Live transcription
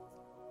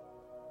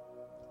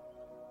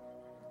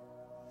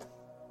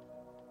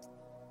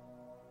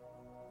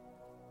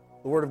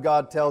The Word of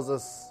God tells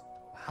us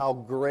how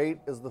great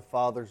is the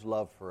Father's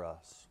love for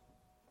us,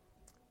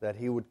 that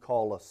He would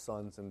call us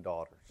sons and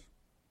daughters.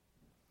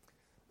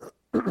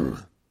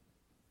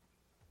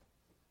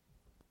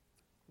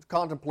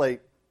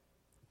 Contemplate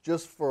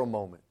just for a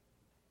moment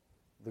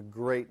the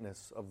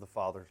greatness of the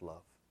Father's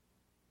love.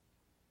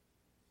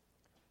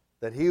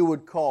 That He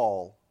would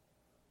call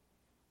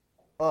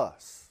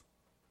us,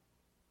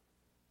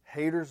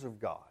 haters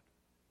of God,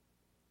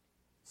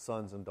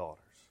 sons and daughters.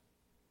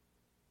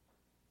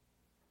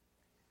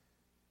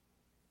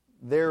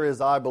 There is,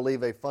 I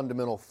believe, a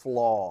fundamental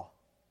flaw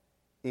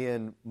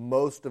in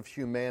most of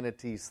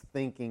humanity's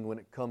thinking when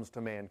it comes to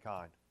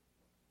mankind.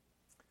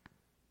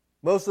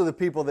 Most of the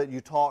people that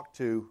you talk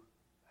to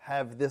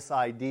have this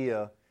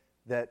idea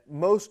that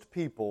most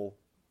people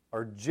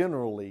are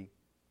generally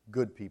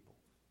good people.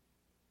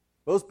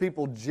 Most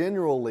people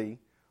generally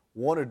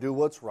want to do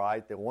what's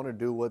right. They want to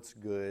do what's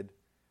good.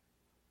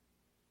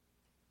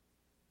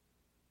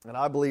 And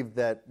I believe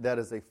that that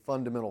is a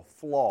fundamental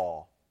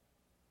flaw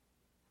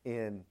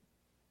in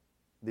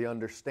the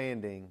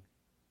understanding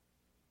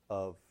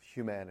of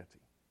humanity.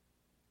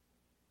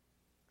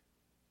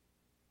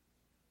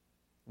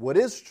 What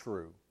is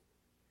true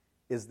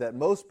is that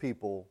most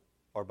people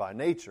are by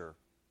nature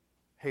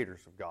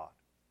haters of God.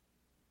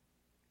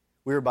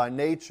 We are by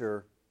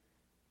nature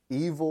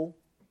evil,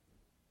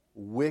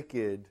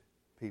 wicked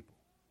people.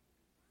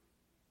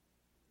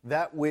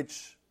 That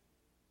which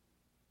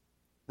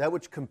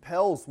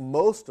compels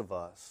most of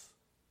us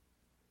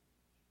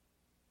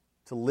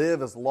to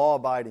live as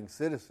law-abiding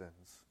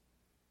citizens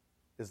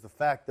is the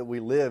fact that we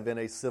live in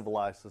a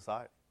civilized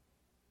society.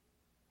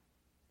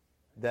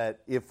 That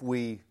if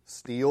we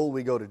steal,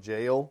 we go to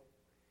jail.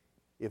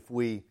 If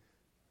we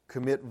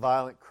commit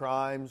violent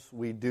crimes,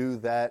 we do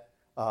that.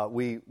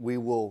 We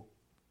will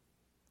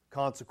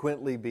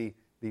consequently be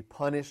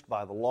punished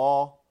by the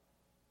law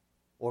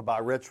or by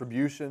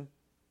retribution.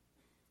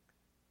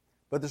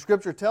 But the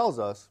Scripture tells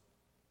us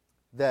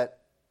that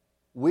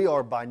we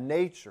are by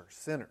nature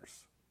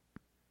sinners.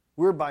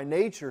 We're by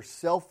nature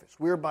selfish.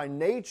 We're by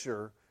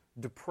nature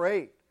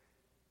depraved.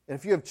 And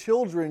if you have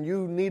children,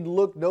 you need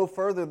look no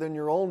further than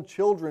your own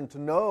children to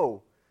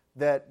know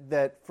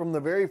that from the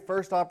very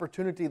first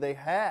opportunity they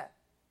had,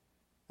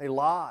 they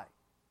lie,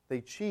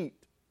 they cheat,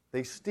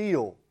 they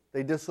steal,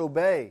 they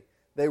disobey,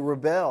 they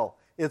rebel.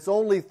 It's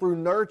only through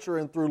nurture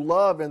and through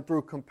love and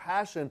through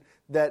compassion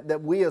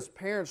that we as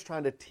parents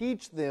trying to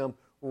teach them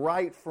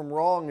right from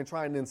wrong and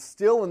trying to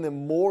instill in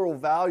them moral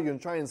value and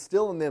try and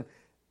instill in them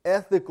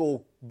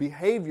ethical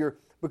behavior,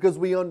 because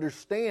we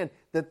understand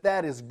that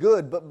that is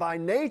good. But by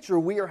nature,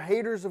 we are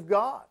haters of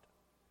God.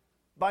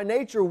 By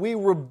nature, we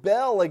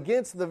rebel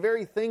against the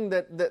very thing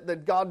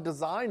that God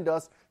designed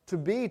us to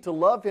be, to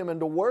love Him and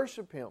to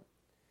worship Him.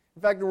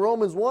 In fact, in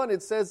Romans 1,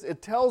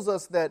 it tells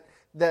us that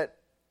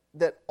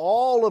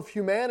all of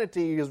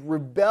humanity is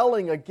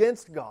rebelling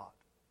against God.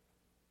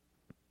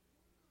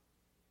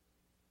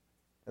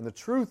 And the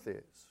truth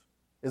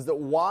is that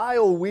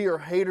while we are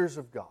haters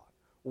of God,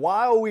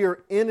 while we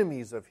are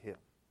enemies of Him,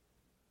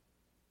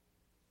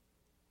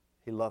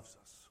 He loves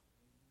us.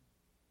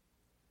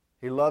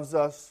 He loves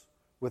us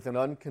with an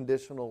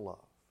unconditional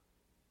love.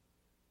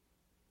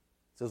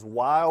 It says,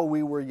 while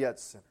we were yet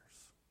sinners,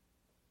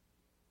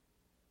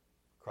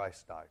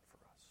 Christ died for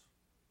us.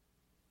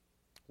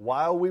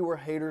 While we were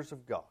haters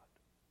of God,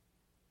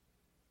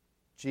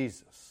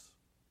 Jesus,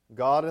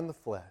 God in the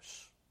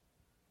flesh,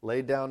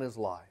 laid down His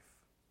life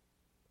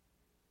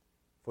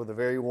for the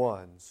very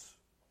ones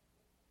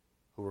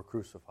who were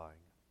crucifying Him.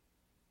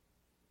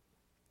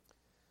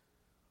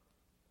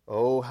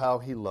 Oh, how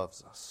He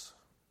loves us.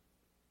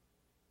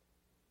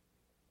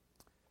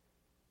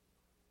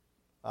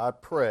 I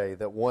pray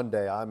that one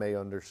day I may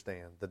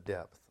understand the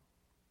depth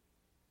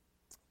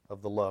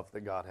of the love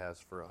that God has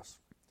for us.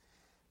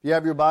 If you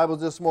have your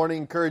Bibles this morning,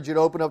 I encourage you to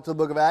open up to the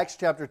book of Acts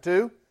chapter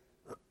 2.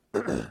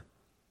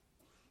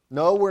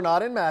 No, we're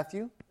not in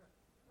Matthew.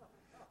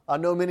 I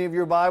know many of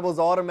your Bibles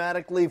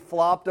automatically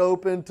flopped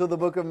open to the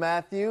book of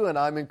Matthew, and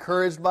I'm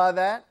encouraged by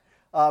that.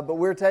 But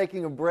we're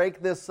taking a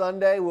break this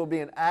Sunday. We'll be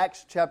in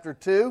Acts chapter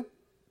 2.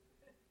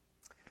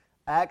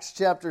 Acts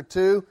chapter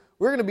 2.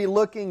 We're going to be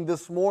looking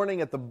this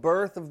morning at the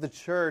birth of the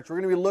church. We're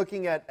going to be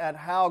looking at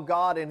how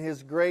God in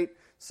His great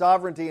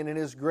sovereignty and in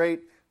His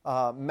great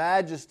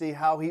majesty,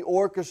 how He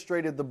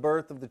orchestrated the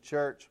birth of the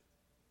church.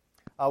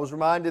 I was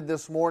reminded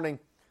this morning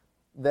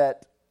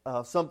that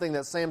something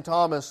that Sam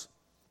Thomas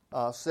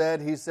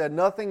said. He said,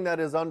 nothing that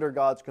is under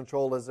God's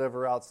control is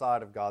ever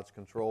outside of God's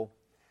control.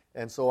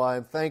 And so I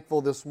am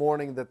thankful this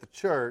morning that the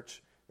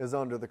church is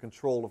under the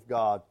control of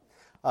God.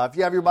 If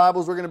you have your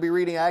Bibles, we're going to be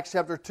reading Acts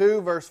chapter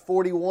 2, verse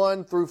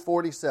 41 through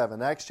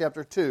 47. Acts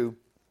chapter 2,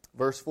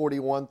 verse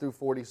 41 through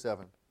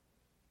 47.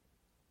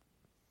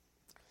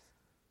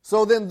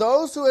 So then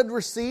those who had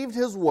received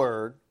His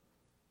word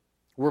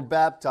were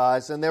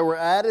baptized, and there were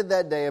added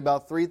that day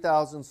about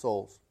 3,000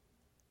 souls.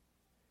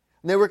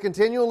 And they were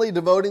continually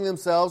devoting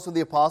themselves to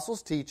the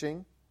apostles'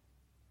 teaching,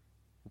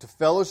 to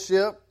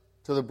fellowship,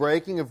 to the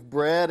breaking of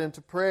bread, and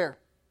to prayer.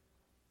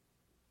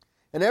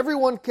 And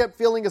everyone kept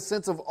feeling a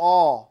sense of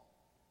awe,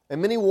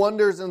 and many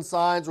wonders and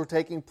signs were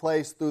taking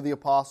place through the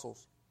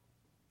apostles.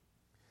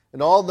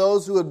 And all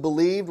those who had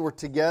believed were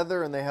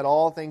together, and they had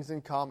all things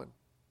in common.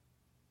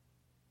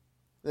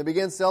 They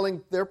began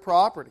selling their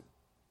property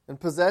and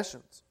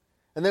possessions,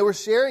 and they were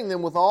sharing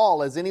them with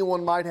all, as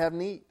anyone might have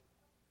need.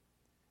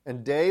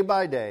 And day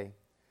by day,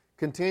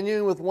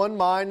 continuing with one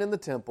mind in the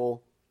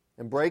temple,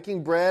 and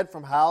breaking bread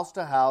from house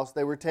to house,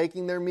 they were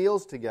taking their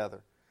meals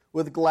together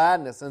with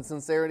gladness and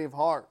sincerity of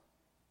heart,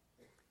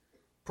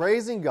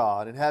 praising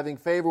God and having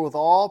favor with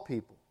all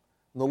people.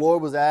 And the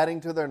Lord was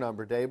adding to their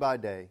number day by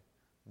day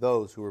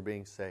those who were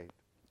being saved.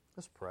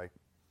 Let's pray.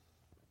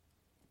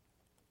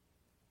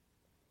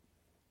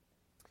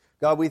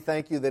 God, we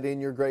thank you that in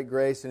your great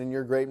grace and in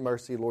your great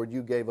mercy, Lord,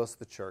 you gave us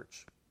the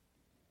church.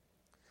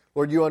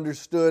 Lord, you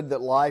understood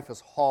that life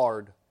is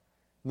hard,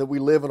 and that we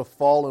live in a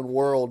fallen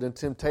world, and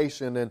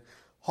temptation and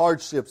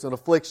hardships and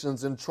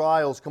afflictions and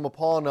trials come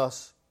upon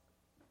us,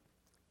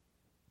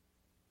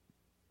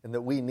 and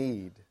that we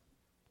need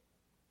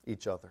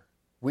each other.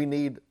 We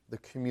need the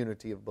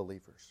community of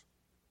believers.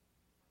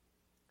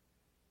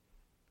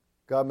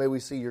 God, may we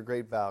see your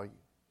great value.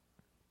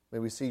 May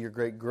we see your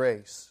great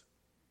grace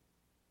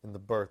in the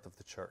birth of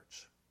the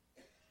church.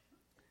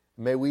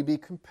 May we be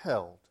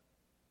compelled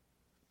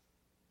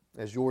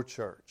as your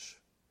church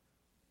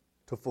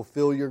to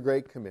fulfill your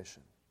great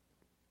commission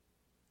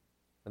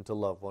and to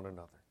love one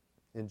another.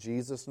 In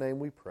Jesus' name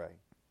we pray.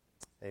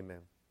 Amen.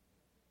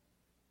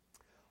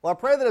 Well, I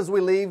pray that as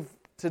we leave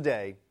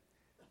today,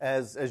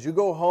 as you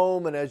go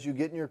home and as you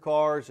get in your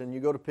cars and you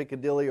go to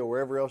Piccadilly or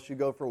wherever else you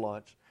go for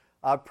lunch,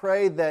 I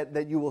pray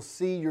that you will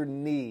see your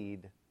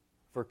need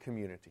for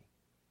community.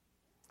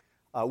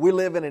 We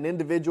live in an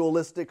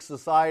individualistic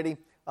society.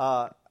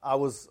 I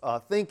was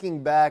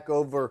thinking back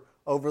over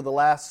the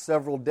last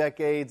several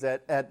decades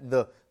at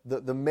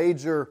the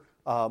major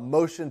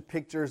motion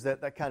pictures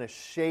that kind of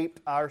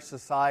shaped our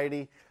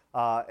society.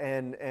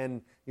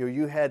 And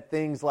you had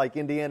things like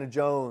Indiana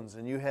Jones,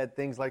 and you had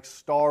things like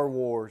Star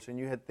Wars, and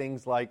you had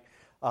things like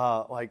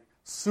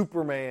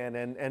Superman,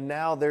 and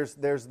now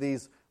there's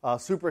these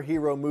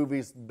superhero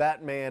movies,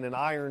 Batman and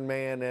Iron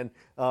Man, and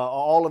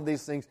all of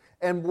these things.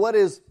 And what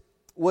is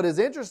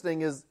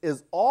interesting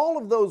is all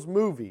of those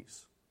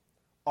movies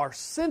are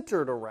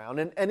centered around,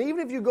 and even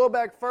if you go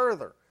back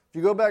further,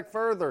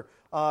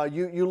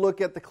 you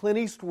look at the Clint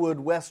Eastwood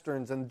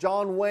westerns and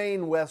John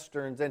Wayne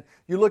westerns, and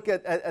you look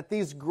at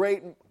these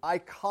great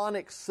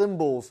iconic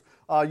symbols.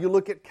 You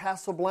look at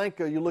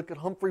Casablanca, you look at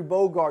Humphrey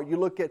Bogart, you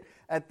look at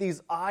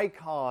these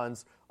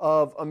icons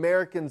of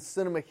American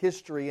cinema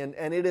history,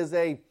 and it is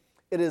a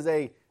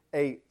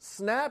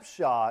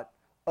snapshot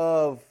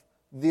of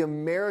the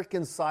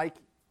American psyche.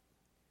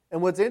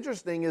 And what's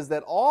interesting is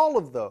that all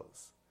of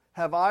those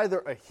have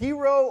either a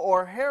hero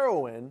or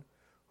heroine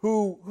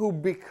who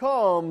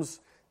becomes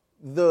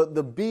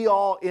the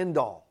be-all,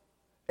 end-all.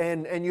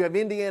 And you have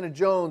Indiana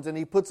Jones, and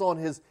he puts on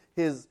his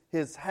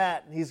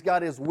hat, and he's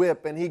got his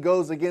whip, and he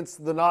goes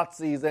against the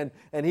Nazis, and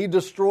he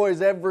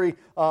destroys every,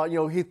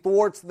 he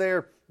thwarts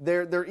their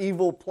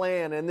evil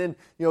plan. And then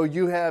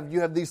you have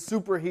these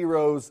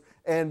superheroes,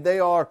 and they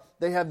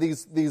have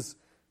these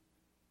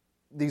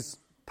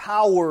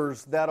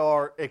powers that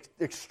are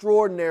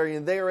extraordinary,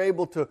 and they are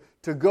able to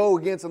go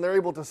against, and they're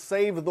able to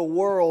save the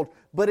world.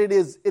 But it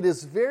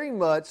is very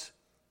much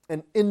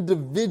an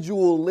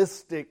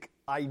individualistic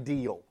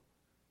ideal.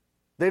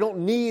 They don't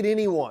need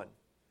anyone.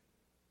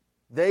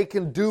 They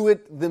can do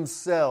it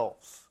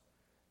themselves.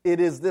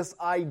 It is this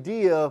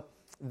idea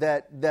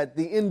that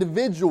the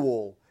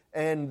individual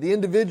and the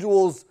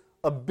individual's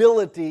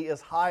ability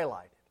is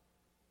highlighted.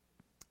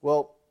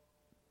 Well,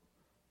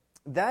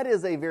 that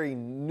is a very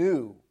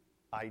new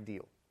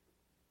ideal.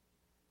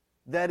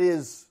 That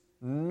is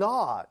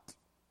not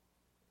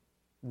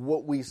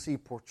what we see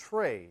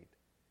portrayed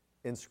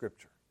in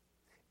Scripture.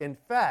 In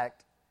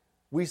fact,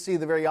 we see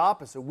the very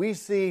opposite. We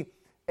see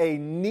a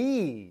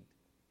need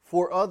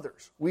for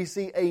others. We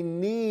see a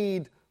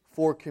need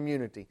for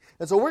community.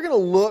 And so we're going to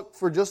look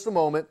for just a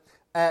moment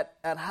at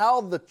how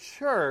the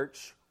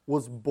church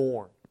was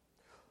born.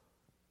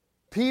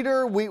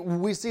 Peter,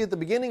 we see at the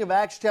beginning of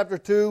Acts chapter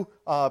 2,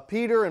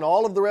 Peter and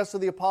all of the rest of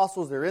the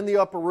apostles, they're in the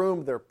upper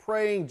room, they're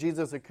praying.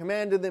 Jesus had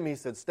commanded them. He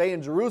said, stay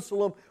in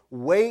Jerusalem,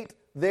 wait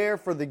there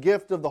for the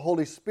gift of the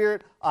Holy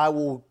Spirit. I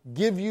will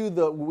give you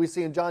we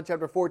see in John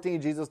chapter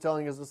 14, Jesus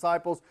telling his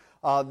disciples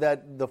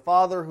that the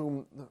Father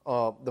whom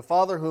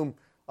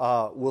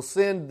will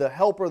send the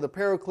Helper, the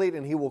Paraclete,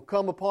 and He will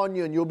come upon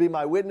you, and you'll be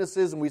my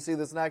witnesses. And we see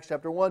this in Acts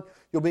chapter 1.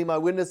 You'll be my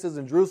witnesses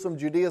in Jerusalem,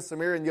 Judea,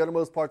 Samaria, and the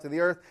uttermost parts of the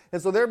earth.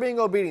 And so they're being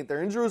obedient.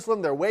 They're in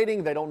Jerusalem. They're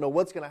waiting. They don't know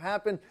what's going to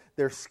happen.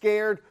 They're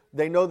scared.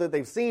 They know that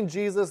they've seen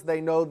Jesus. They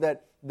know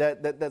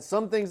that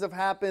some things have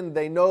happened.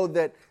 They know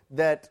that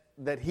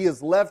He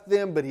has left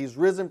them, but He's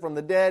risen from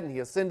the dead, and He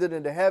ascended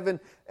into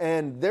heaven.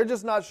 And they're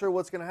just not sure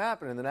what's going to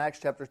happen. And then Acts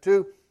chapter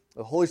 2,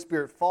 The Holy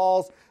Spirit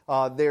falls.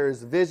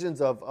 There's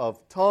visions of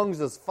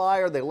tongues as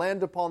fire. They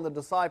land upon the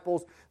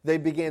disciples. They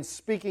began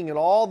speaking in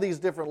all these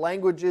different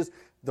languages.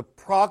 The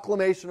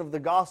proclamation of the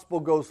gospel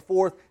goes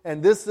forth,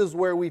 and this is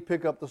where we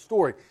pick up the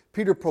story.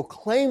 Peter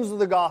proclaims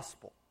the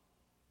gospel,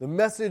 the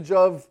message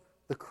of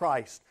the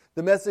Christ,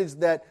 the message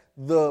that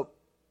the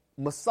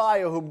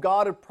Messiah whom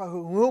God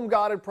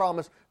had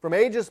promised from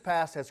ages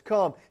past has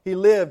come. He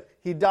lived,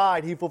 He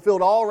died, He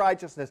fulfilled all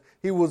righteousness,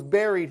 He was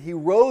buried, He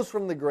rose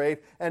from the grave,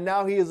 and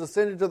now He is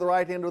ascended to the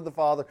right hand of the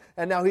Father,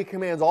 and now He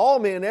commands all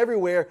men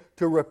everywhere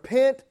to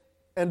repent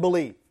and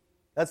believe.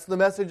 That's the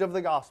message of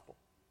the gospel.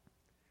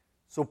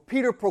 So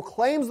Peter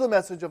proclaims the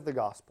message of the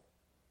gospel.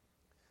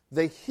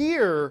 They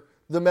hear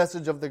the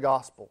message of the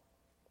gospel.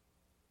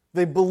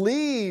 They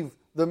believe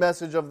the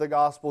message of the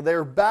gospel.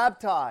 They're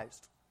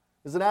baptized.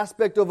 There's an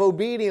aspect of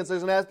obedience.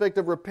 There's an aspect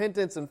of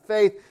repentance and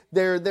faith.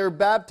 They're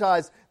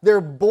baptized.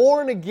 They're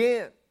born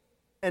again.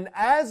 And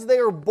as they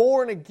are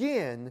born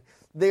again,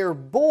 they are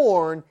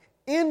born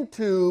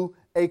into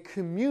a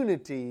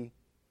community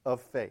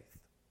of faith.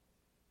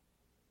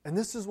 And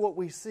this is what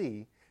we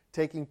see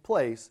taking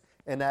place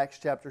in Acts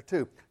chapter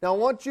 2. Now I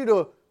want you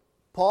to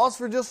pause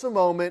for just a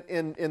moment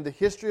in the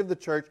history of the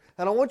church,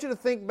 and I want you to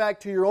think back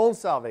to your own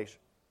salvation.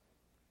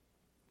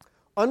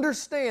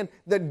 Understand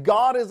that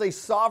God is a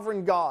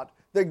sovereign God,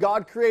 that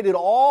God created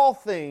all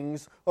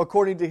things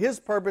according to His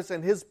purpose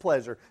and His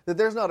pleasure, that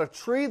there's not a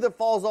tree that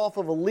falls off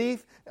of a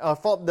leaf,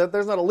 that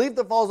there's not a leaf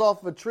that falls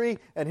off of a tree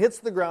and hits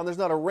the ground, there's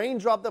not a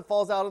raindrop that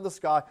falls out of the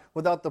sky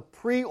without the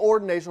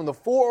preordination, the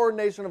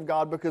foreordination of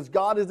God, because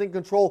God is in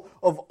control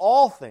of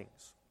all things.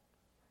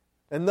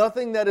 And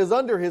nothing that is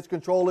under His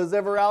control is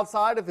ever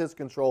outside of His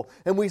control.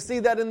 And we see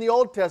that in the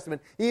Old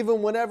Testament.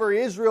 Even whenever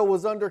Israel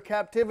was under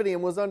captivity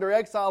and was under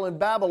exile in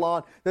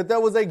Babylon, that there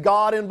was a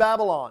God in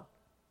Babylon.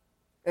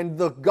 And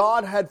the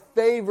God had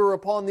favor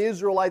upon the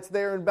Israelites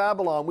there in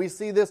Babylon. We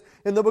see this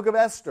in the book of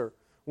Esther.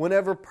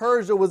 Whenever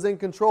Persia was in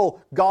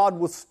control, God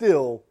was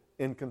still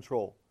in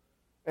control.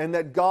 And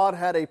that God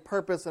had a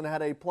purpose and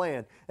had a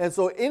plan. And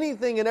so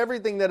anything and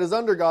everything that is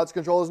under God's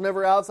control is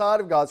never outside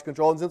of God's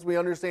control. And since we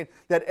understand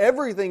that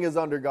everything is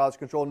under God's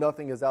control,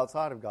 nothing is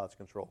outside of God's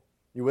control.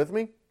 You with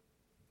me?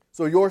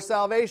 So your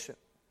salvation.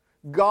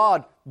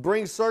 God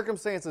brings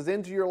circumstances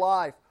into your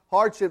life,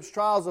 hardships,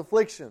 trials,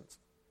 afflictions.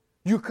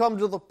 You come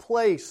to the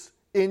place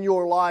in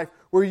your life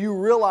where you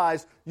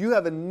realize you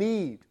have a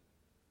need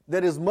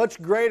that is much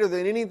greater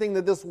than anything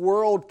that this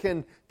world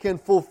can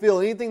fulfill,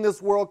 anything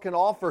this world can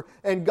offer.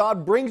 And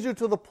God brings you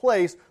to the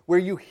place where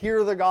you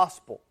hear the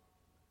gospel.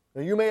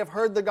 Now, you may have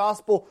heard the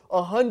gospel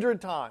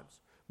 100 times,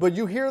 but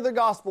you hear the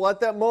gospel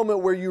at that moment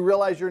where you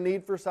realize your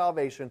need for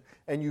salvation,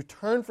 and you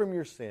turn from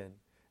your sin,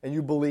 and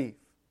you believe.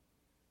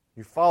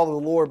 You follow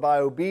the Lord by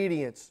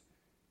obedience,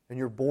 and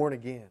you're born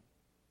again.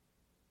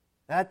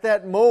 At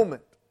that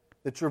moment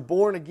that you're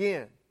born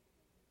again,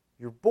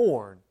 you're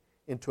born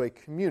into a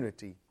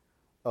community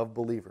of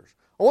believers.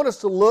 I want us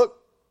to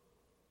look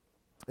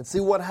and see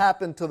what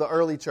happened to the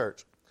early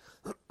church.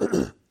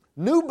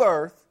 New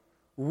birth,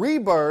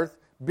 rebirth,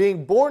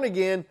 being born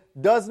again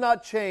does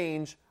not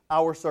change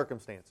our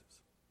circumstances.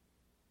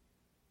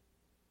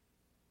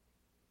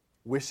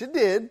 Wish it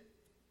did,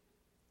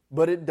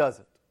 but it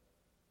doesn't.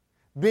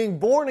 Being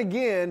born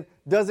again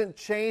doesn't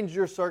change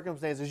your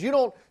circumstances.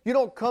 You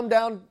don't come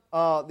down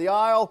the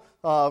aisle,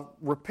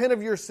 repent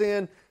of your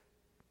sin,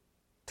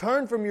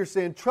 turn from your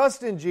sin,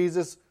 trust in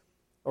Jesus,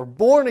 or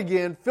born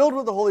again, filled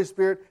with the Holy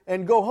Spirit,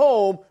 and go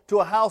home to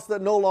a house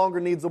that no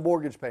longer needs a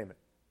mortgage payment.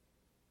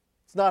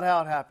 It's not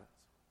how it happens.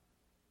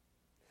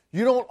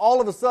 You don't all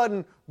of a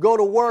sudden go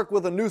to work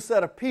with a new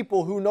set of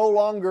people who no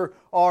longer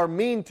are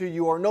mean to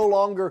you or no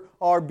longer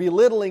are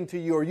belittling to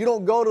you, or you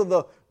don't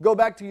go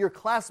back to your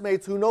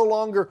classmates who no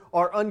longer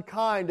are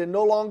unkind and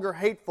no longer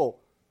hateful.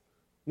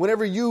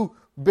 Whenever you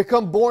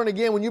become born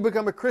again, when you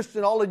become a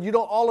Christian, you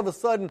don't all of a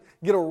sudden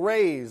get a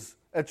raise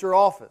at your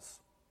office.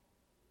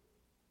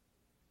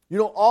 You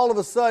don't all of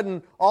a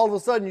sudden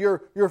your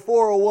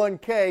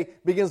 401k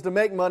begins to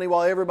make money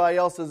while everybody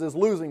else's is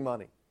losing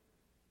money.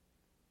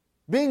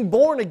 Being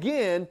born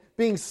again,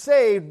 being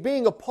saved,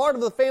 being a part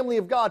of the family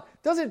of God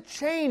doesn't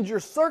change your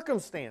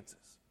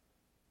circumstances.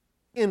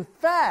 In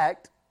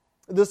fact,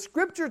 the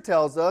Scripture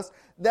tells us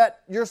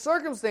that your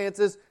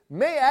circumstances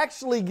may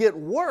actually get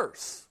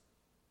worse.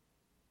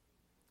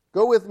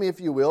 Go with me,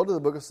 if you will, to the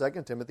book of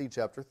 2 Timothy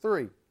chapter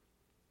 3.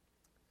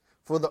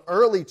 For the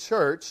early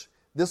church,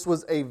 this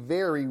was a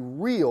very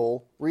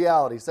real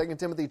reality. 2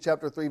 Timothy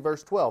chapter 3,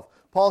 verse 12.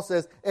 Paul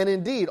says, "And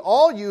indeed,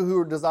 all you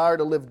who desire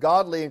to live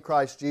godly in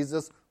Christ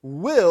Jesus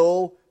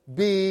will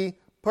be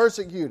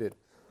persecuted."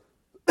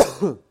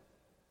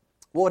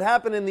 What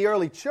happened in the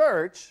early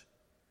church,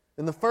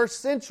 in the first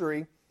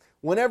century,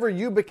 whenever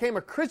you became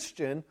a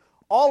Christian,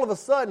 all of a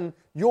sudden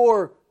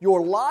your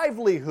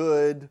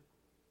livelihood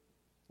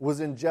was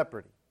in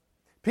jeopardy.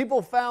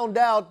 People found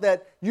out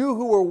that you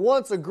who were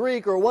once a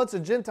Greek or once a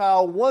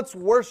Gentile, once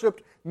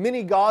worshipped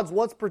many gods,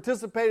 once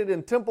participated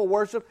in temple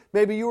worship.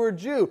 Maybe you were a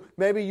Jew.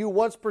 Maybe you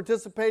once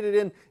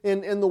participated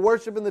in the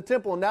worship in the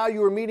temple, and now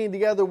you were meeting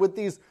together with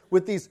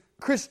these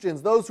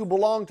Christians, those who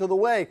belong to the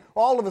way.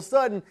 All of a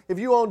sudden, if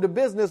you owned a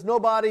business,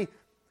 nobody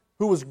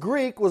who was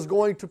Greek was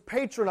going to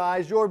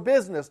patronize your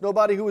business.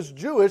 Nobody who was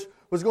Jewish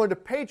was going to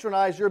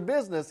patronize your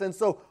business. And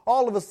so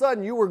all of a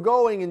sudden you were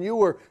going and you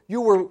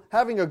were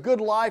having a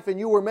good life and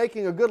you were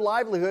making a good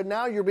livelihood.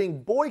 Now you're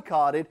being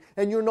boycotted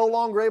and you're no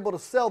longer able to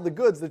sell the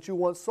goods that you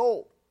once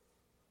sold.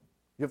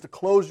 You have to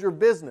close your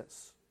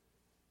business.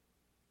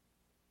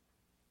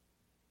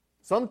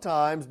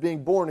 Sometimes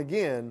being born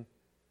again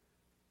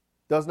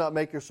does not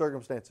make your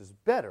circumstances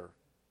better,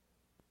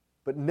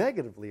 but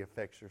negatively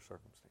affects your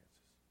circumstances.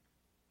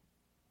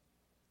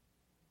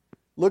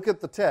 Look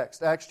at the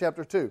text, Acts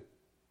chapter 2.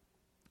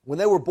 When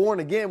they were born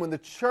again, when the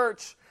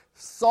church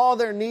saw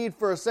their need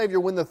for a Savior,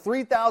 when the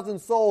 3,000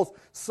 souls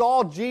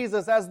saw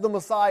Jesus as the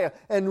Messiah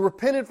and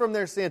repented from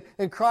their sin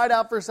and cried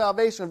out for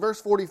salvation,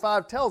 verse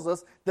 45 tells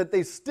us that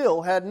they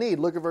still had need.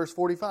 Look at verse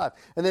 45.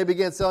 And they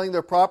began selling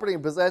their property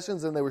and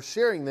possessions, and they were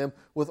sharing them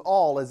with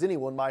all as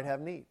anyone might have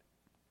need.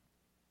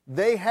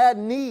 They had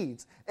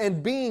needs,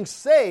 and being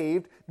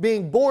saved,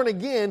 being born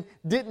again,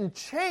 didn't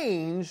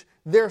change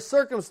their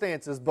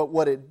circumstances, but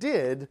what it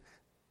did,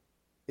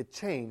 it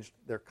changed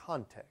their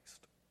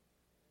context.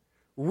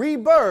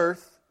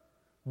 Rebirth,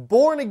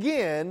 born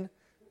again,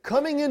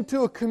 coming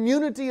into a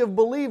community of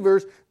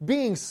believers,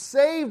 being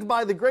saved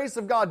by the grace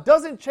of God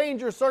doesn't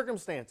change your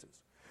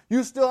circumstances.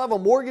 You still have a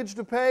mortgage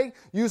to pay.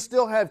 You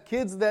still have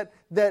kids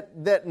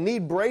that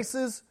need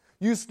braces.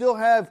 You still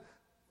have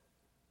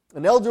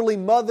an elderly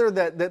mother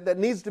that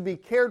needs to be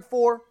cared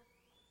for.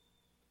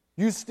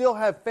 You still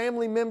have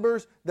family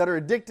members that are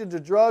addicted to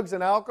drugs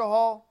and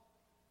alcohol.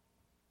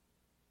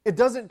 It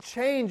doesn't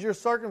change your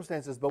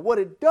circumstances, but what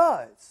it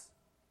does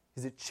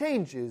is it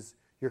changes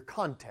your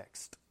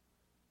context.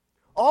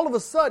 All of a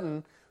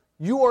sudden,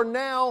 you are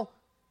now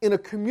in a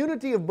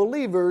community of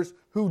believers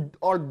who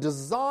are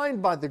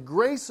designed by the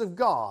grace of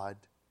God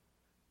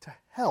to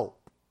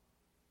help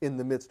in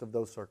the midst of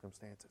those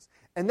circumstances.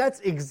 And that's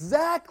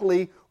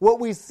exactly what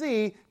we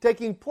see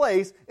taking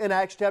place in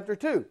Acts chapter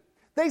 2.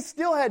 They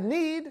still had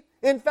need.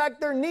 In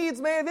fact, their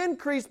needs may have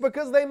increased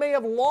because they may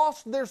have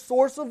lost their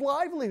source of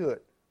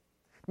livelihood.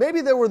 Maybe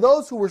there were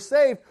those who were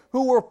saved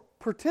who were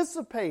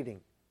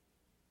participating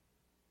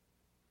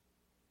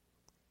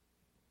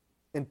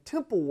in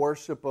temple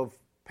worship of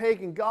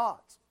pagan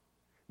gods.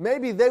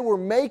 Maybe they were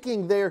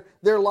making their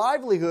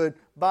livelihood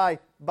by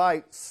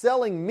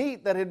selling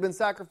meat that had been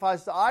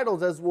sacrificed to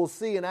idols, as we'll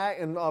see in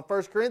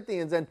 1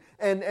 Corinthians. And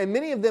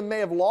many of them may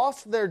have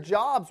lost their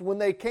jobs when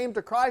they came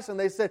to Christ and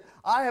they said,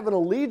 I have an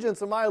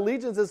allegiance and my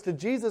allegiance is to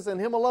Jesus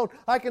and Him alone.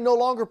 I can no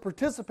longer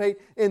participate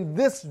in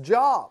this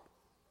job.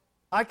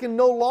 I can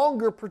no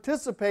longer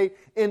participate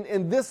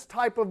in this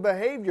type of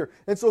behavior.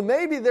 And so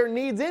maybe their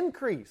needs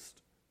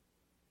increased.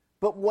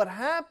 But what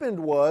happened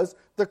was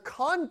the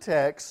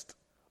context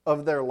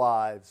of their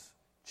lives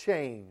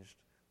changed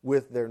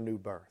with their new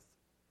birth.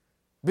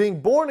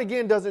 Being born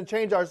again doesn't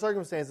change our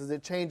circumstances,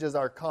 it changes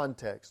our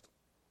context.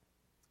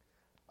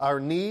 Our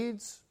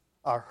needs,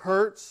 our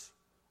hurts,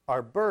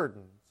 our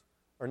burdens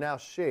are now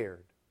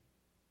shared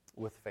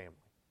with family.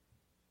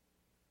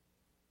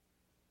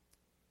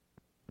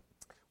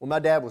 When my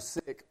dad was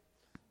sick,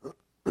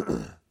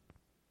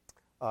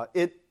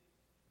 it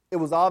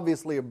was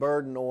obviously a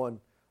burden on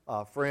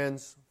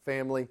friends,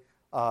 family,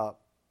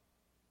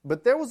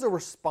 but there was a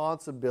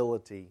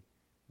responsibility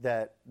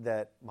that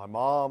my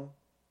mom,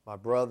 my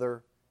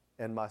brother,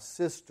 and my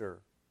sister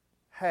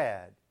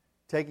had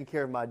taking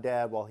care of my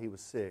dad while he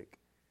was sick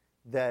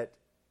that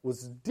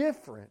was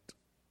different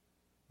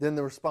than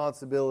the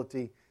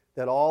responsibility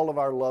that all of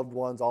our loved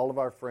ones, all of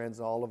our friends,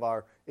 and all of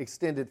our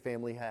extended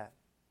family had.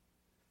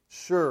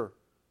 Sure,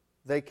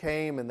 they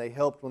came and they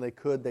helped when they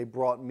could. They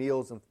brought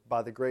meals, and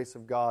by the grace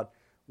of God,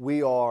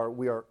 we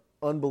are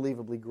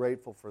unbelievably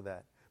grateful for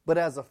that. But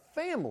as a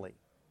family,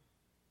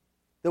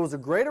 there was a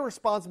greater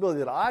responsibility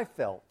that I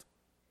felt,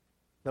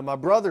 that my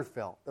brother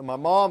felt, that my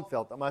mom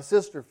felt, that my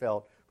sister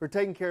felt for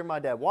taking care of my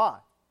dad. Why?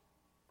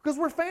 Because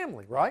we're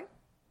family, right?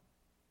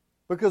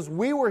 Because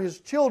we were his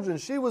children,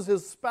 she was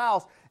his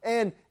spouse,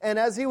 and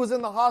as he was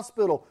in the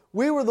hospital,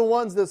 we were the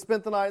ones that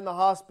spent the night in the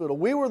hospital.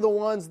 We were the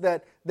ones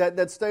that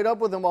stayed up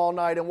with him all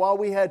night, and while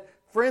we had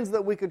friends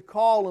that we could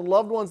call and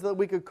loved ones that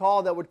we could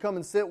call that would come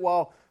and sit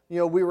while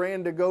we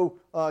ran to go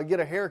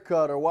get a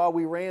haircut, or while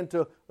we ran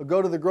to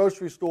go to the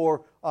grocery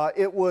store,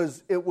 it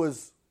was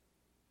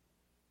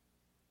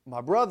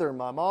my brother and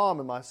my mom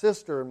and my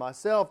sister and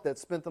myself that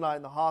spent the night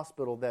in the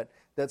hospital,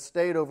 that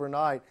stayed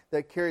overnight,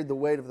 that carried the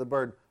weight of the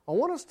burden. I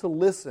want us to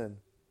listen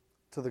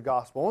to the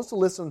gospel. I want us to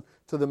listen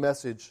to the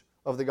message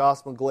of the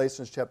gospel in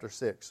Galatians chapter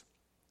 6.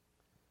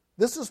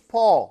 This is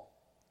Paul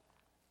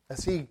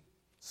as he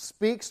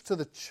speaks to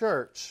the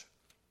church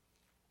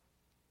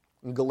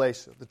in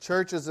Galatia. The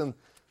church is in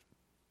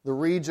the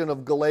region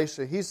of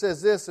Galatia. He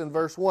says this in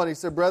verse 1. He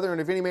said, Brethren,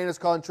 if any man is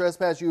caught in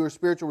trespass, you who are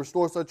spiritual,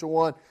 restore such a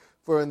one.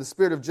 For in the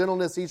spirit of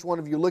gentleness, each one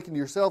of you look into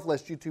yourself,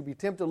 lest you too be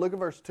tempted. Look at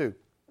verse 2. It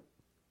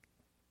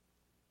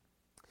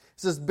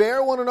says,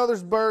 bear one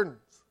another's burdens,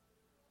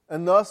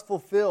 and thus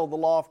fulfill the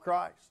law of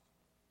Christ.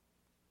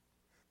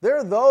 There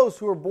are those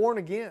who are born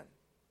again,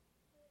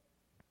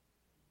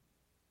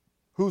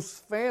 whose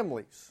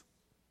families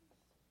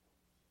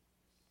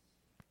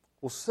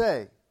will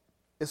say,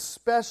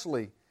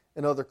 especially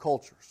in other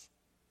cultures,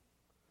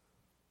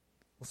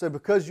 will say,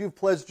 because you've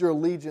pledged your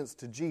allegiance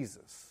to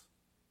Jesus,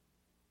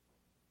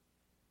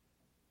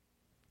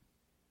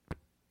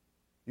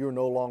 you are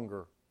no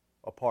longer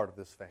a part of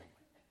this family.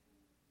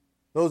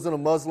 Those in a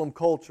Muslim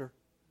culture,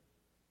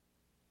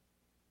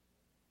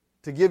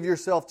 to give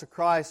yourself to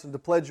Christ and to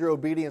pledge your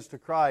obedience to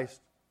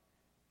Christ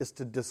is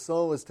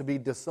to be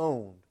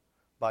disowned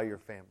by your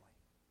family.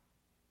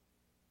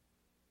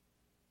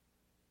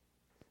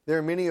 There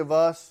are many of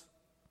us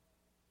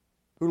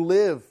who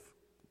live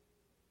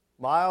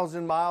miles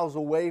and miles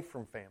away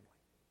from family.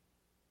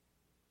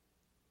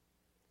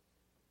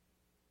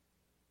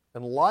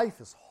 And life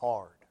is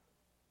hard.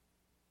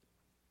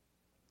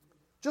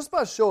 Just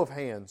by show of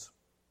hands,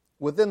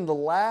 within the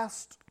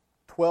last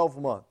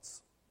 12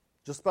 months,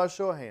 just by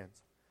show of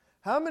hands,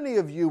 how many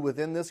of you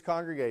within this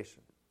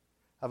congregation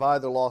have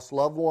either lost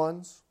loved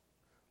ones,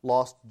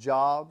 lost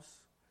jobs,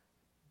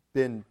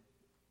 been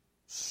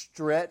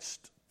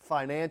stretched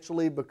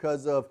financially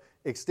because of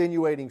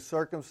extenuating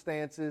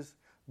circumstances,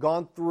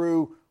 gone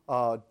through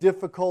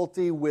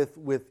difficulty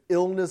with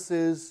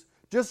illnesses?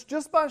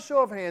 Just by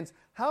show of hands,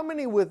 how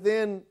many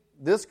within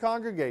this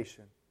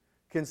congregation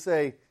can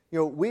say,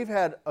 we've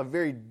had a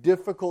very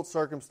difficult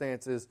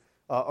circumstances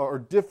or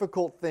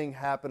difficult thing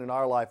happen in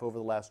our life over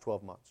the last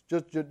 12 months?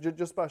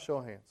 Just by show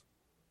of hands.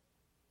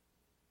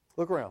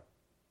 Look around.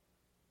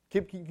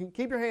 Keep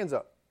your hands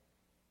up.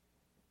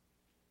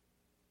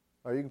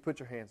 Or you can put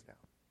your hands down.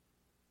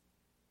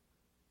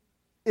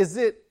 Is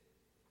it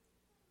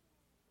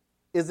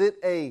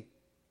a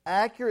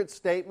accurate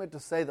statement to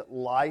say that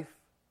life,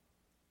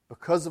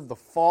 because of the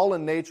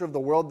fallen nature of the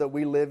world that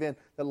we live in,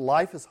 that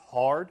life is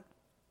hard?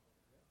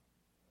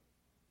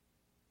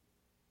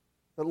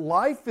 That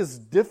life is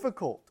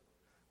difficult.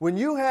 When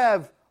you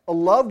have a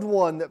loved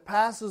one that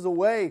passes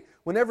away,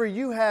 whenever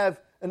you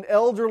have an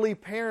elderly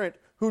parent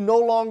who no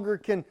longer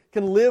can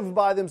live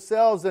by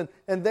themselves and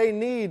they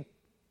need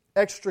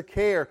extra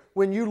care,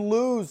 when you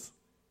lose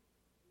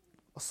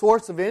a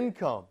source of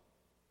income,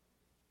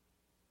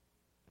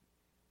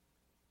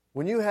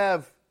 when you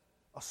have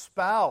a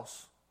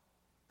spouse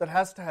that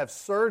has to have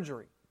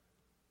surgery,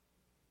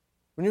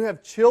 when you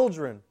have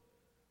children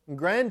and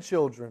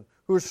grandchildren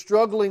who are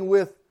struggling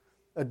with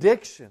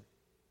addiction,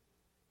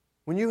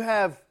 when you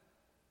have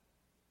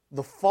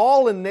the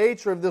fallen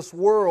nature of this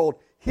world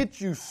hit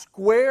you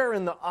square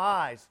in the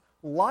eyes,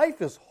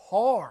 life is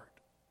hard.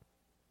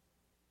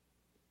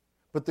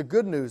 But the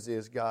good news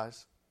is,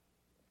 guys,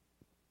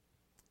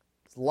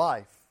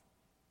 life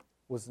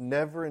was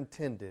never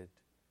intended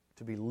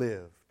to be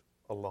lived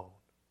alone.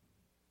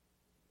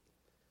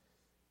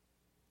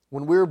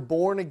 When we're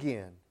born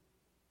again,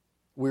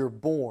 we're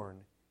born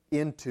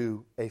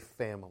into a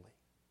family.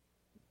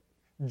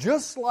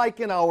 Just like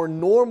in our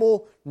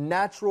normal,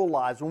 natural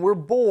lives, when we're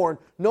born,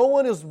 no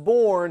one is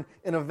born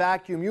in a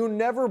vacuum. You're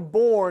never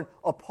born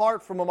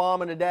apart from a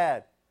mom and a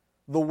dad.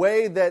 The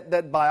way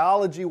that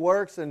biology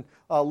works, and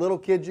little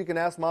kids, you can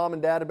ask mom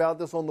and dad about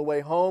this on the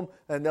way home,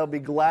 and they'll be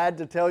glad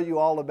to tell you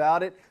all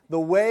about it. The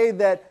way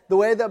that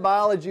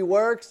biology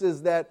works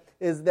is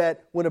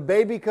that when a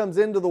baby comes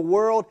into the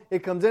world, it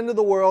comes into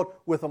the world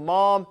with a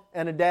mom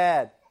and a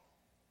dad.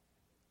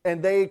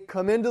 And they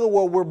come into the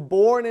world. We're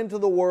born into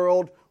the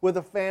world with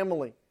a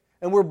family.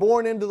 And we're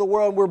born into the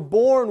world. We're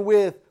born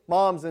with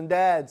moms and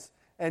dads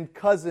and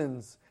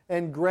cousins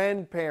and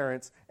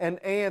grandparents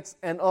and aunts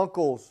and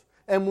uncles.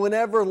 And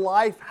whenever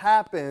life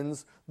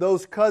happens,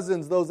 those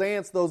cousins, those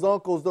aunts, those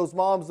uncles, those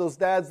moms, those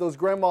dads, those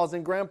grandmas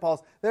and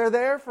grandpas, they're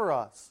there for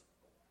us.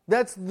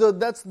 That's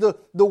the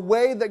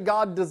way that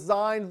God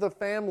designed the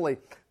family.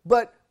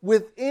 But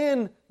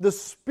within the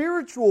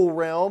spiritual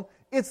realm,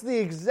 it's the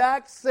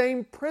exact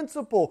same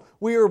principle.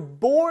 We are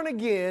born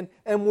again,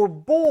 and we're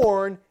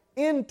born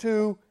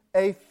into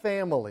a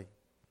family.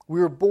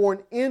 We are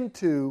born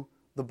into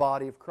the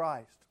body of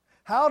Christ.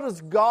 How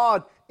does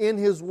God, in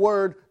His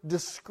Word,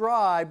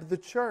 describe the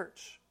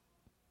church?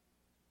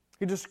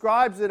 He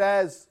describes it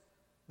as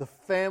the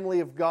family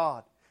of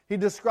God. He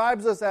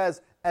describes us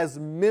as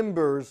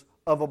members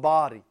of a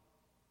body.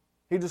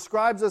 He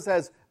describes us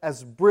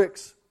as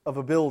bricks of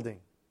a building.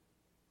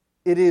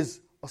 It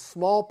is a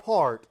small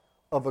part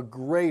of a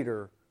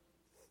greater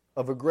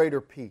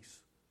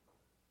piece,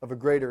 of a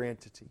greater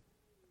entity.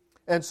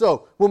 And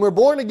so, when we're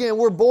born again,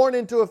 we're born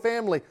into a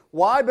family.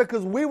 Why?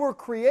 Because we were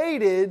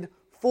created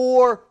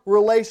for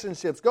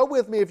relationships. Go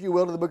with me, if you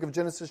will, to the book of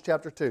Genesis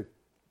chapter 2.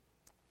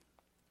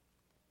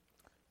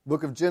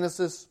 Book of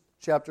Genesis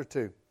chapter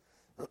 2.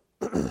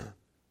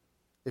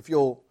 If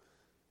you'll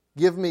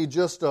give me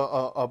just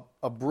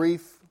a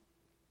brief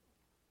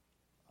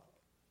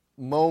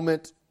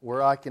moment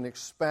where I can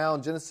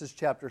expound. Genesis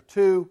chapter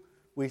 2,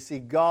 we see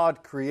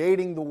God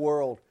creating the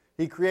world.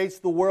 He creates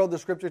the world, the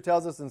Scripture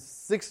tells us, in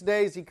 6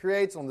 days He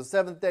creates, on the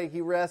seventh day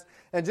He rests.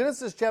 And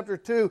Genesis chapter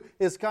 2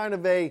 is kind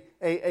of a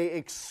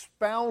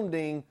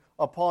expounding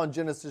upon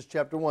Genesis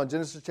chapter 1.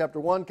 Genesis chapter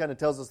 1 kind of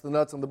tells us the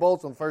nuts and the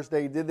bolts. On the first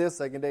day He did this,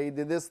 second day He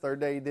did this, third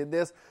day He did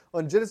this.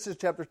 On Genesis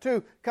chapter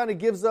 2 kind of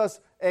gives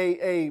us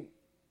an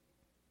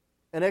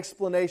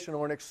explanation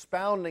or an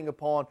expounding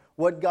upon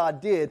what God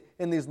did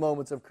in these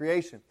moments of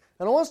creation.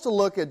 And I want us to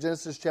look at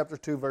Genesis chapter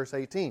 2, verse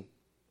 18.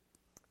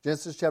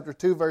 Genesis chapter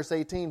 2, verse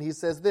 18, he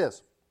says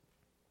this,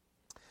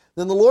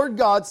 "Then the Lord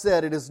God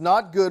said, 'It is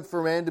not good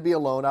for man to be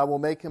alone. I will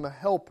make him a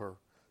helper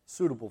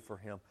suitable for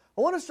him.'"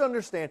 I want us to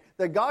understand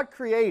that God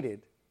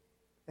created,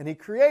 and He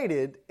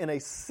created in a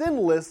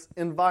sinless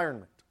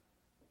environment.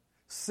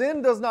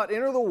 Sin does not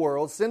enter the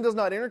world, sin does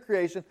not enter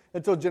creation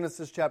until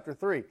Genesis chapter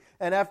 3.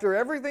 And after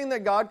everything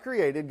that God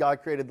created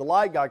the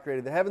light, God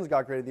created the heavens,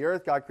 God created the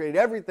earth, God created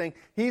everything,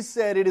 He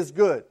said it is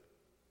good.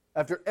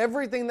 After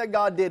everything that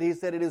God did, He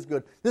said it is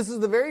good. This is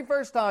the very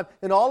first time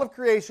in all of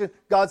creation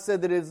God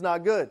said that it is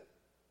not good.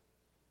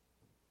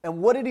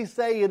 And what did He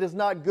say it is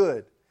not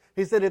good?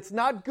 He said it's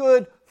not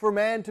good for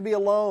man to be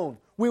alone.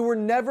 We were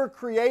never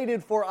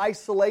created for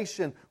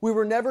isolation. We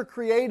were never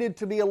created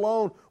to be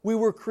alone. We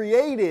were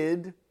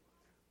created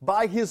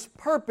by His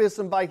purpose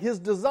and by His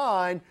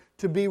design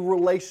to be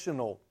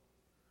relational.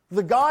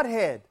 The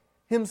Godhead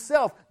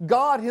Himself,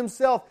 God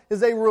Himself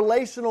is a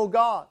relational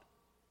God.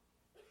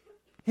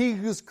 He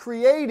was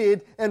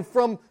created, and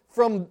from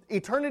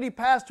eternity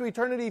past to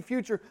eternity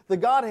future, the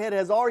Godhead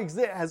has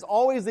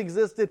always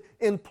existed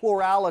in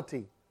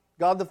plurality.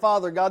 God the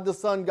Father, God the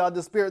Son, God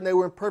the Spirit, and they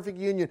were in perfect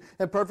union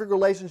and perfect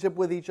relationship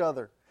with each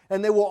other.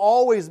 And they will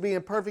always be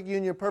in perfect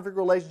union, perfect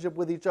relationship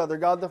with each other.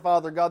 God the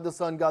Father, God the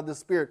Son, God the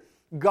Spirit.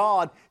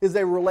 God is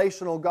a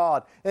relational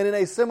God. And in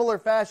a similar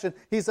fashion,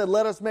 He said,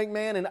 "Let us make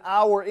man in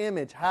our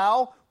image."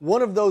 How?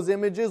 One of those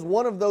images,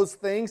 one of those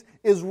things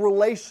is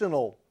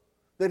relational.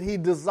 That He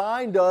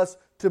designed us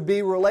to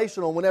be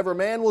relational. Whenever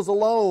man was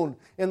alone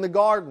in the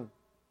garden,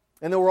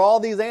 and there were all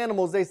these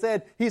animals,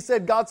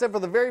 God said for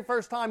the very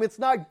first time, it's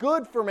not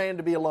good for man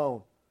to be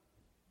alone.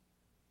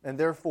 And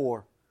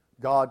therefore,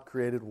 God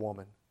created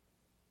woman.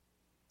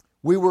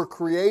 We were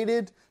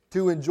created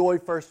to enjoy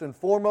first and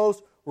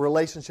foremost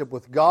relationship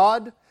with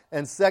God,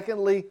 and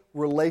secondly,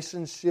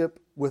 relationship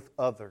with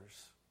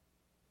others.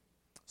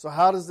 So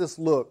how does this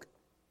look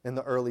in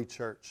the early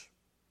church?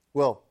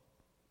 Well,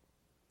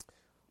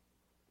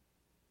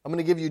 I'm going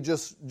to give you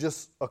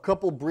just a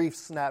couple brief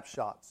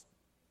snapshots.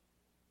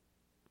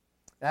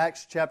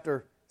 Acts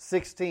chapter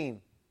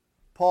 16,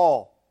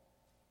 Paul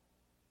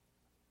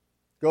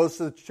goes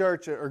to the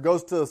church, or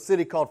goes to a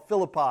city called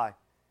Philippi.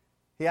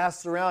 He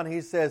asks around,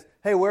 he says,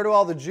 "Hey, where do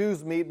all the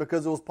Jews meet?"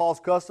 Because it was Paul's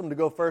custom to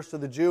go first to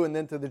the Jew and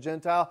then to the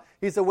Gentile.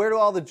 He said, "Where do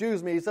all the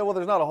Jews meet?" He said, "Well,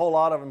 there's not a whole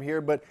lot of them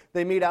here, but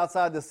they meet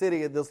outside the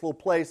city at this little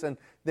place, and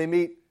they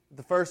meet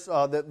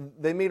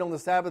they meet on the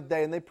Sabbath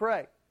day and they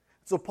pray."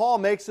 So Paul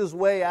makes his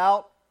way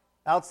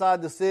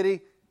outside the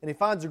city, and he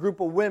finds a group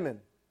of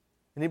women,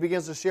 and he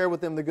begins to share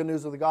with them the good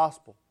news of the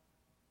gospel,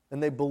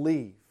 and they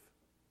believe.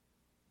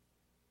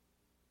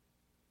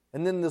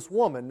 And then this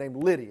woman named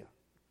Lydia,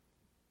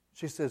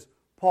 she says,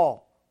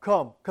 "Paul,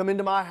 come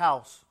into my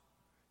house.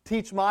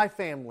 Teach my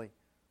family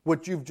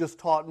what you've just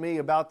taught me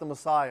about the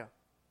Messiah."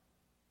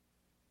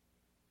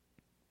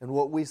 And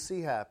what we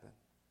see happen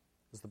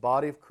is the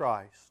body of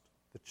Christ,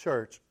 the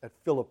church at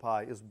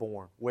Philippi, is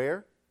born.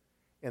 Where?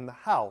 In the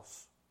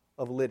house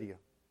of Lydia.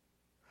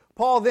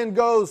 Paul then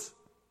goes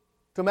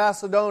to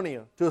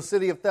Macedonia, to a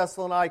city of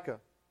Thessalonica,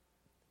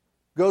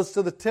 goes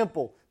to the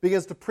temple,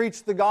 begins to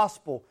preach the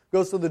gospel,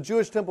 goes to the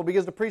Jewish temple,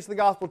 begins to preach the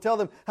gospel, tell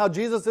them how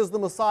Jesus is the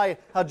Messiah,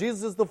 how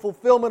Jesus is the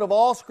fulfillment of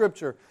all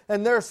Scripture.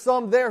 And there are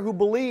some there who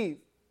believe.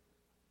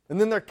 And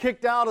then they're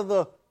kicked out of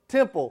the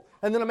temple.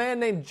 And then a man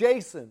named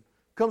Jason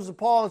comes to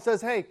Paul and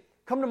says, "Hey,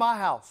 come to my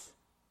house.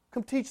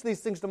 Come teach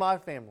these things to my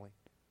family."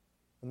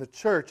 And the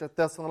church at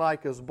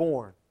Thessalonica is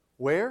born.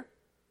 Where?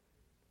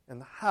 In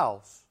the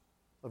house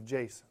of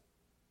Jason.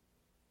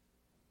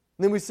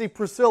 And then we see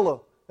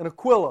Priscilla and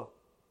Aquila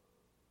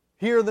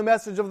hear the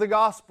message of the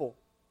gospel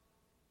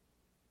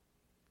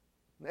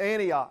in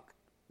Antioch.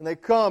 And they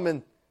come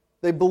and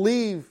they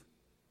believe.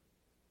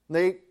 And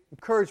they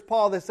encourage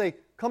Paul. They say,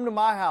 "Come to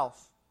my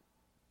house.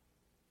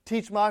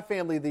 Teach my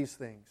family these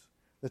things."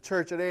 The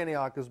church at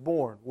Antioch is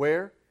born.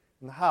 Where?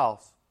 In the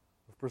house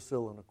of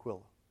Priscilla and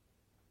Aquila.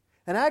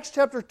 And Acts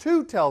chapter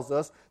 2 tells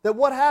us that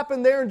what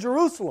happened there in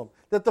Jerusalem,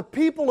 that the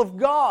people of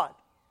God,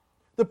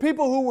 the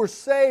people who were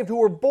saved, who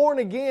were born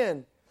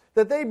again,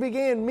 that they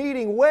began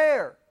meeting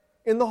where?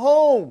 In the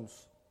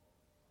homes.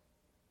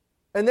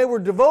 And they were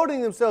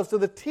devoting themselves to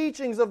the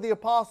teachings of the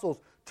apostles,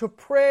 to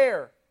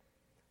prayer,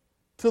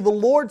 to the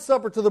Lord's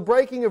Supper, to the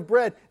breaking of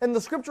bread. And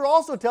the Scripture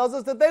also tells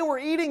us that they were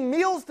eating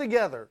meals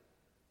together,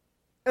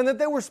 and that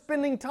they were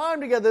spending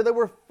time together, they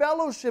were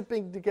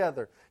fellowshipping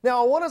together.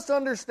 Now, I want us to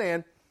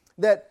understand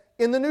that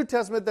in the New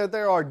Testament that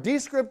there are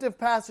descriptive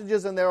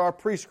passages and there are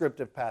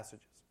prescriptive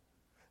passages.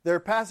 There are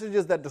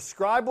passages that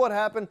describe what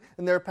happened,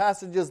 and there are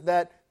passages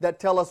that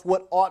tell us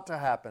what ought to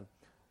happen.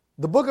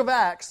 The book of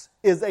Acts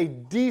is a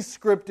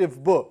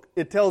descriptive book.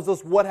 It tells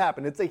us what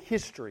happened. It's a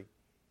history.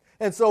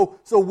 And so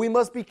we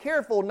must be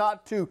careful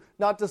not to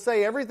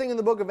say everything in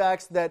the book of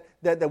Acts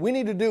that we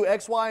need to do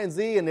X, Y, and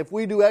Z, and if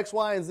we do X,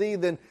 Y, and Z,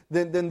 then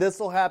this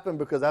will happen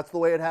because that's the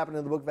way it happened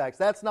in the book of Acts.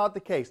 That's not the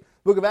case. The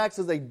book of Acts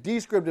is a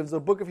descriptive, it's a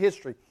book of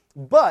history.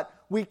 But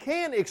we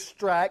can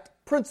extract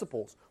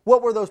principles.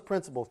 What were those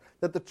principles?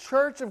 That the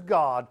church of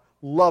God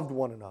loved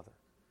one another.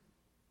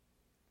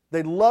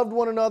 They loved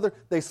one another,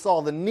 they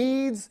saw the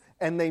needs,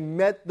 and they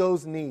met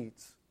those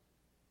needs.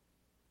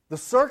 The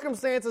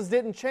circumstances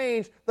didn't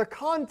change, the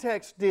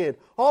context did.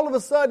 All of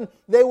a sudden,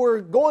 they were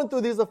going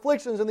through these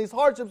afflictions and these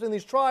hardships and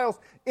these trials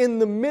in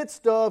the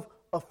midst of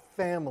a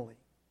family.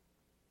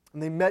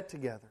 And they met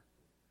together,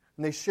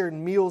 and they shared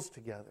meals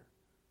together,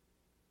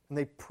 and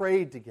they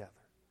prayed together,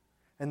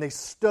 and they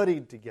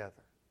studied together.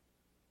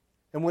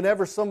 And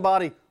whenever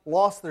somebody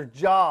lost their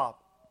job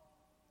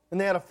and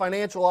they had a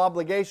financial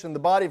obligation, the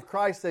body of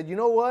Christ said, you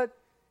know what?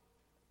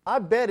 I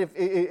bet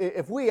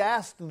if we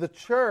asked the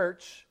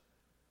church,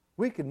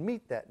 we could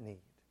meet that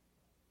need.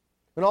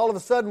 And all of a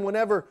sudden,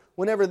 whenever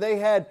they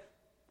had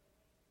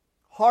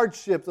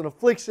hardships and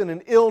affliction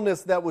and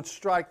illness that would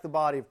strike the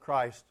body of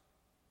Christ,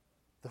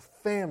 the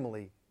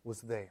family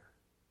was there.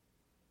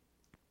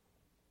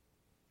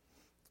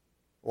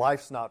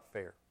 Life's not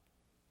fair.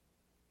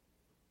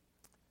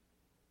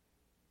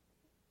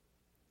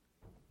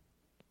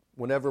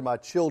 Whenever my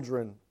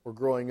children were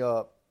growing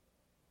up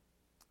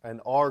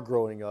and are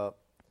growing up,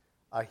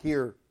 I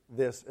hear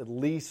this at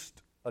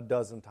least a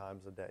dozen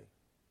times a day.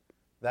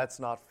 That's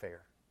not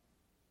fair.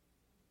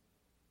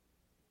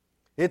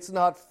 It's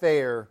not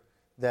fair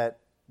that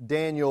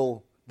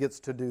Daniel gets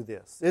to do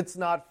this. It's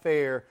not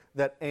fair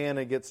that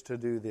Anna gets to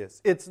do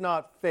this. It's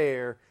not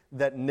fair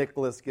that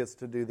Nicholas gets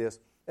to do this.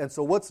 And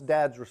so what's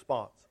Dad's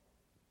response?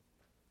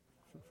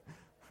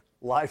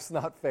 Life's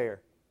not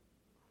fair.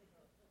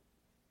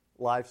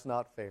 Life's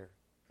not fair.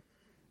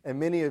 And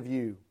many of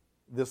you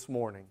this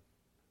morning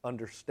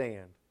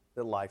understand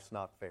that life's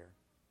not fair.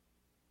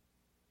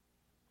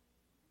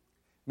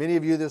 Many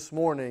of you this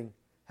morning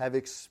have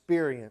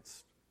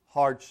experienced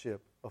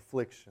hardship,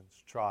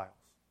 afflictions, trials.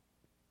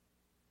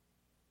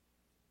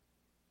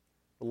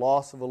 The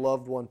loss of a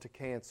loved one to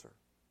cancer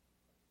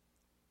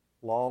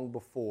long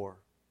before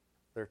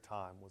their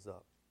time was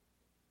up.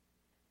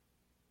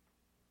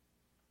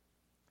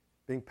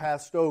 Being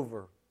passed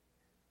over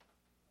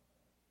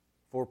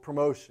for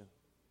promotion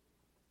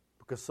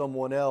because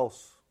someone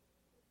else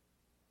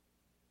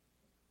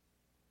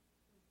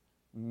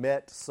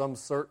met some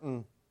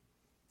certain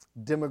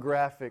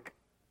demographic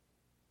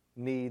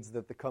needs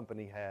that the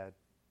company had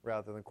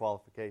rather than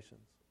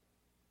qualifications.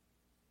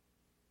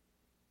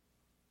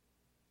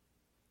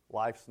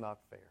 Life's not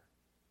fair.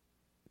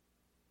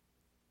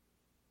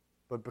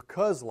 But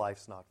because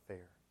life's not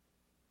fair,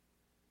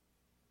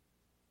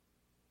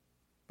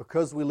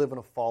 because we live in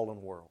a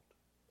fallen world,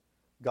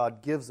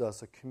 God gives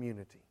us a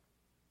community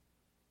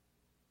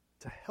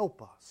to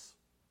help us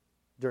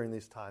during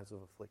these times of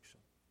affliction.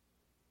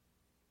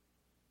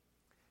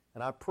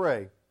 And I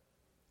pray,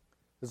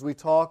 as we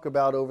talk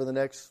about over the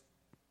next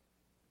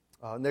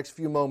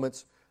few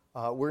moments,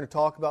 we're going to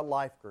talk about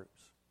life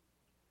groups.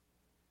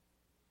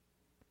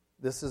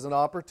 This is an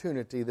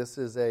opportunity, this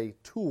is a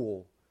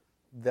tool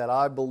that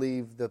I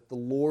believe that the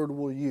Lord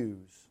will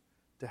use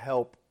to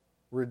help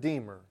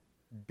Redeemer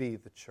be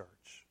the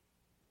church.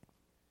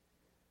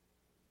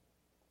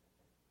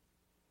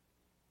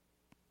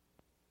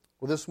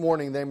 Well, this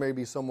morning there may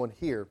be someone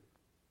here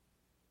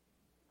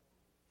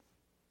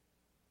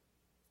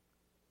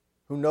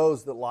who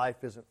knows that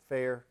life isn't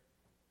fair,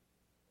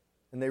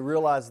 and they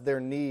realize their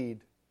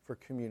need for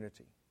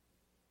community.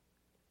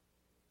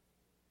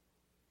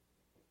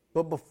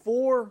 But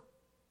before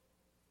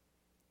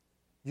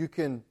you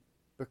can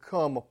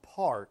become a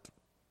part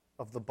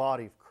of the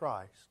body of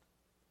Christ,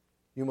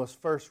 you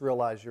must first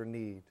realize your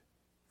need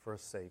for a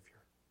Savior.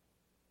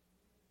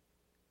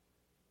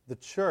 The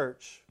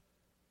church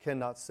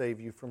cannot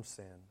save you from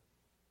sin.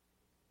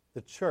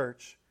 The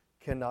church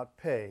cannot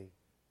pay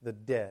the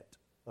debt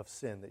of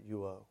sin that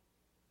you owe.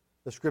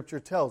 The Scripture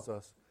tells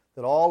us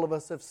that all of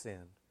us have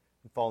sinned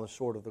and fallen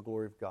short of the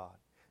glory of God.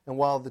 And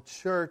while the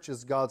church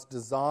is God's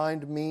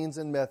designed means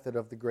and method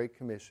of the Great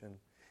Commission,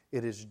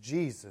 it is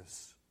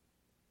Jesus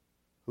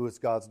who is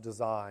God's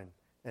design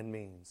and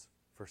means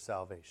for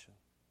salvation.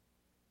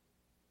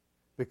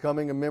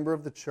 Becoming a member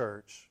of the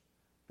church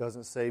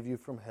doesn't save you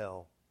from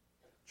hell.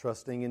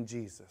 Trusting in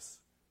Jesus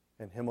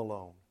and Him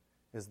alone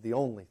is the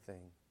only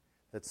thing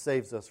that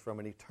saves us from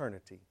an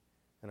eternity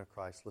in a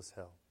Christless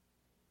hell.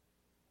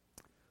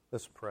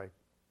 Let's pray.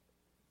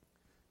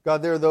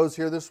 God, there are those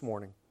here this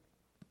morning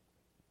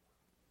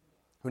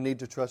who need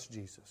to trust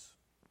Jesus.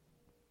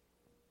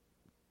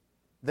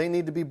 They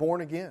need to be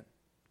born again.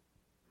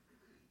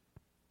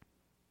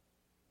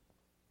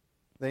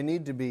 They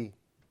need to be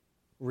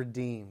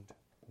redeemed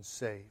and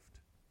saved.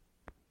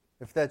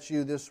 If that's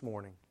you this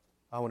morning,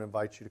 I want to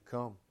invite you to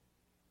come.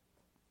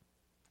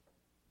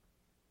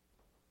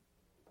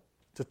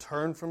 to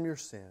turn from your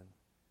sin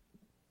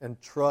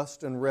and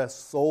trust and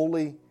rest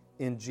solely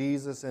in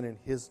Jesus and in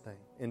His name,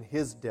 in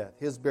His death,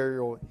 His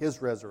burial,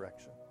 His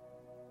resurrection.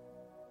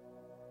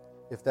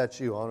 If that's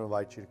you, I want to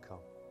invite you to come.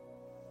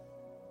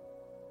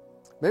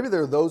 Maybe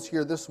there are those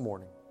here this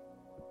morning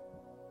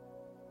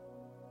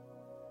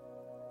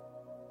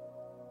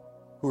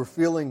who are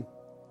feeling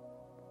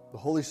the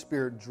Holy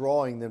Spirit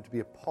drawing them to be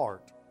a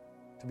part,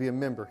 to be a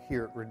member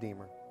here at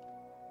Redeemer.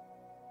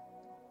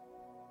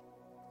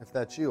 If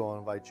that's you, I'll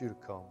invite you to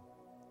come.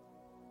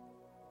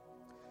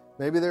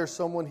 Maybe there's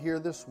someone here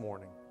this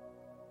morning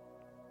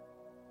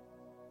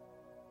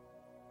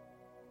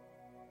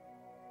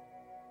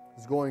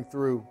who's going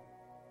through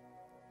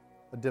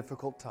a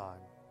difficult time,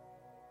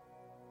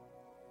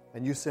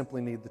 and you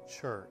simply need the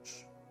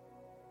church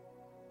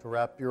to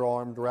wrap their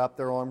arms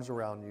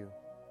around you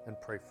and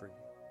pray for you.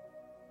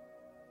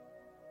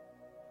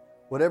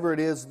 Whatever it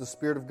is the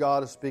Spirit of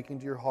God is speaking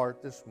to your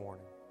heart this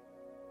morning,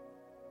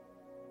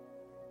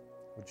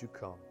 would you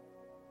come?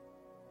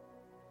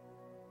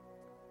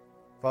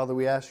 Father,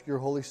 we ask your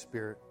Holy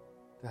Spirit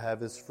to have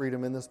His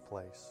freedom in this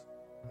place.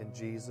 In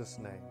Jesus'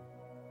 name,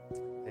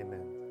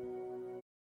 amen.